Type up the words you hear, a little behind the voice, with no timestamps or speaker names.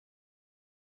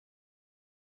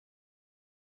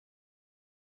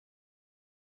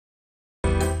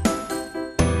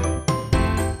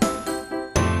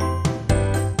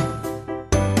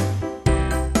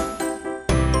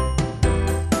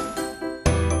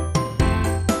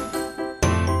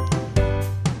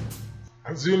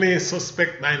As you may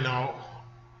suspect by now,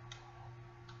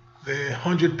 the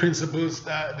 100 Principles,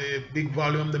 that the big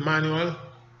volume, the manual,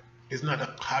 is not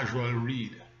a casual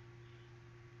read.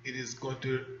 It is going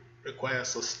to require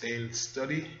sustained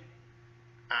study,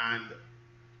 and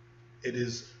it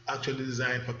is actually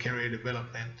designed for career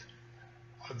development,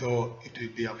 although it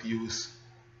will be of use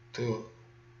to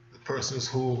the persons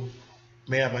who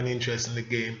may have an interest in the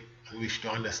game and wish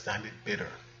to understand it better.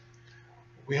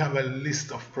 We have a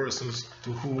list of persons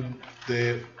to whom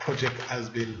the project has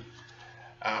been,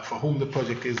 for whom the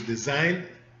project is designed,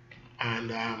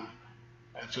 and I'll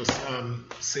just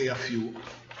say a few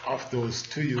of those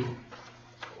to you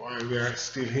while we are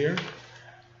still here.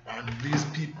 And these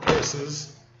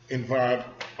persons involve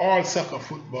all soccer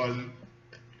football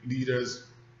leaders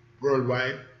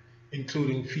worldwide,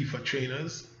 including FIFA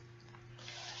trainers,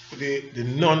 the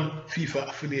non-FIFA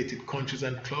affiliated countries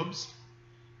and clubs,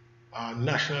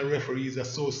 National Referees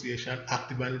Association,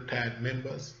 active and retired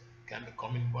members can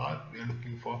become involved. We are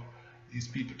looking for these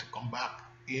people to come back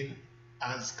in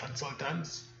as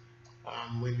consultants.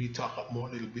 When we talk a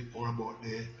little bit more about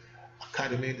the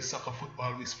academy, the Soccer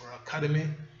Football Whisperer Academy,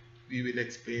 we will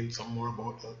explain some more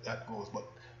about how that goes. But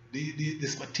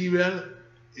this material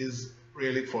is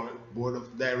really for Board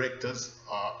of Directors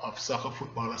of Soccer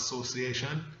Football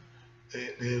Association,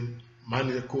 the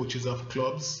manager coaches of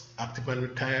clubs, active and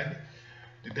retired,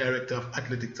 the director of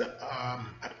athletics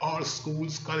at all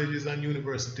schools, colleges and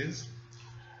universities,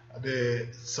 the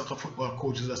Soccer Football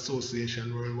Coaches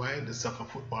Association worldwide, the Soccer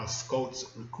Football Scouts,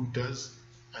 recruiters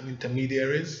and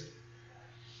intermediaries,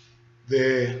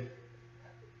 the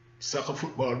Soccer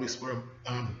Football Whisperer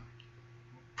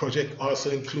project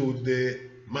also includes the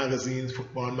magazines,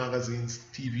 football magazines,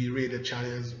 TV, radio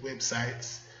channels,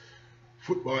 websites,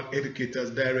 football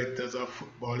educators, directors of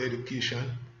football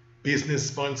education, business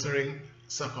sponsoring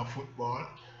soccer football,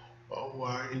 who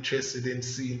are interested in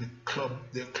seeing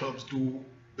their clubs do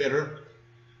better.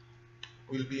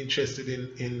 We'll be interested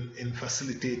in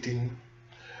facilitating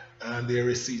their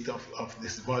receipt of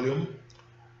this volume.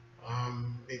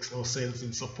 Makes no sense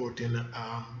in supporting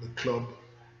the club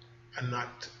and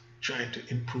not trying to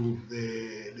improve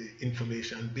the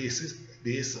information base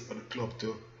for the club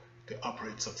to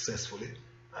operate successfully,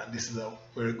 and this is a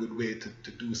very good way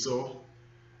to do so.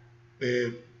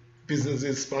 The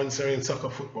businesses sponsoring soccer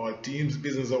football teams,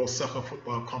 business or soccer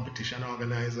football competition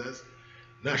organizers,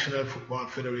 National Football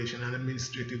Federation and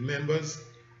administrative members,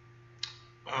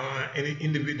 any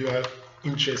individual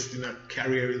interested in a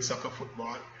career in soccer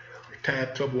football,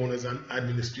 retired club owners and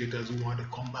administrators who want to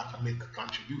come back and make a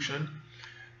contribution,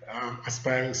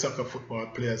 aspiring soccer football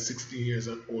players 16 years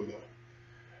and older.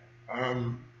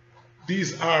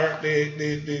 These are a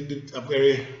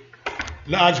very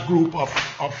large group of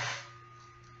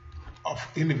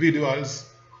individuals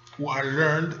who are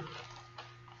learned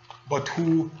but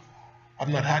who have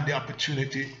not had the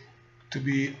opportunity to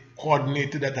be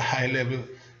coordinated at a high level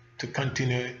to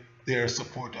continue their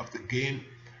support of the game,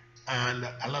 and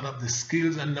a lot of the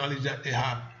skills and knowledge that they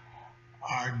have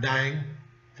are dying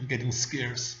and getting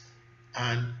scarce,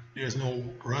 and there's no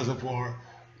reservoir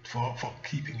for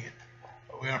keeping it.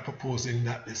 We are proposing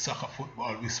that the Soccer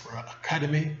Football Whisperer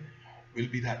Academy will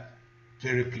be that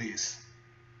very place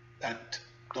that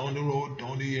down the road,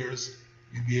 down the years,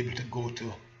 you'll be able to go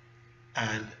to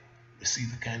and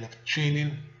receive the kind of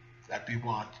training that we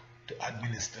want to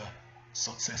administer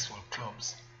successful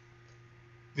clubs.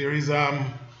 There is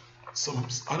some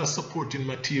other supporting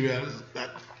materials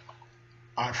that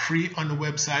are free on the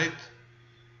website,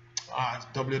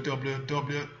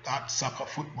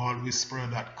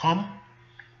 www.soccerfootballwhisperer.com.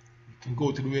 You can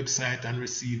go to the website and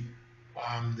receive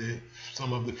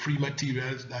some of the free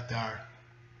materials that are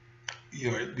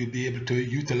you'll be able to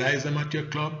utilize them at your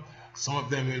club. Some of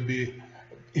them will be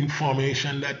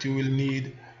information that you will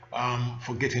need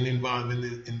for getting involved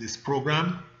in this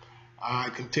program.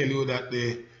 I can tell you that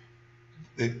the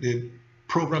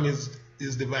program is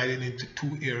divided into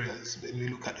two areas when we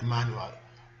look at the manual.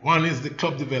 One is the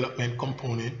club development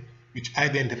component, which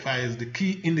identifies the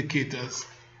key indicators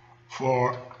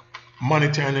for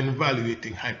monitoring and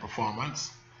evaluating high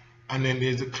performance. And then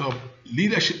there's the club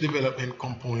leadership development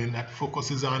component that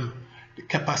focuses on the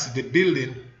capacity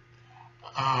building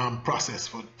process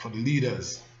for the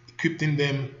leaders, equipping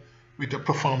them with a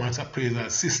performance appraisal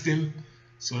system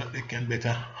so that they can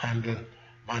better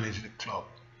manage the club.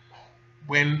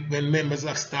 When members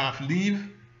of staff leave,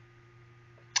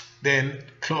 then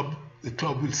the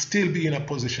club will still be in a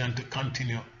position to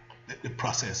continue the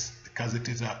process, because it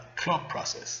is a club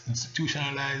process,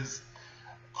 institutionalized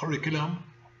curriculum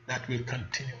that will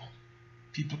continue.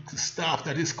 The staff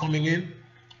that is coming in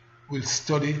will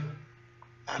study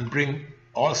and bring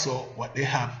also what they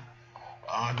have,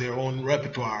 their own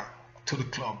repertoire to the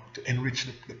club to enrich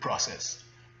the process.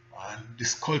 And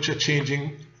this culture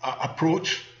changing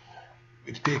approach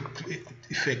will take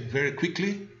effect very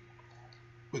quickly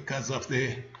because of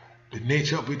the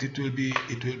nature of it. It will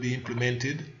be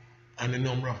implemented, and the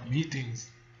number of meetings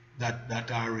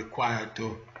that are required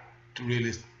to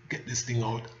really get this thing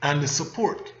out, and the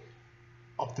support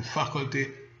of the faculty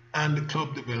and the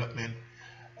club development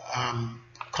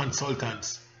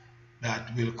consultants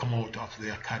that will come out of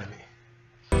the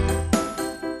academy.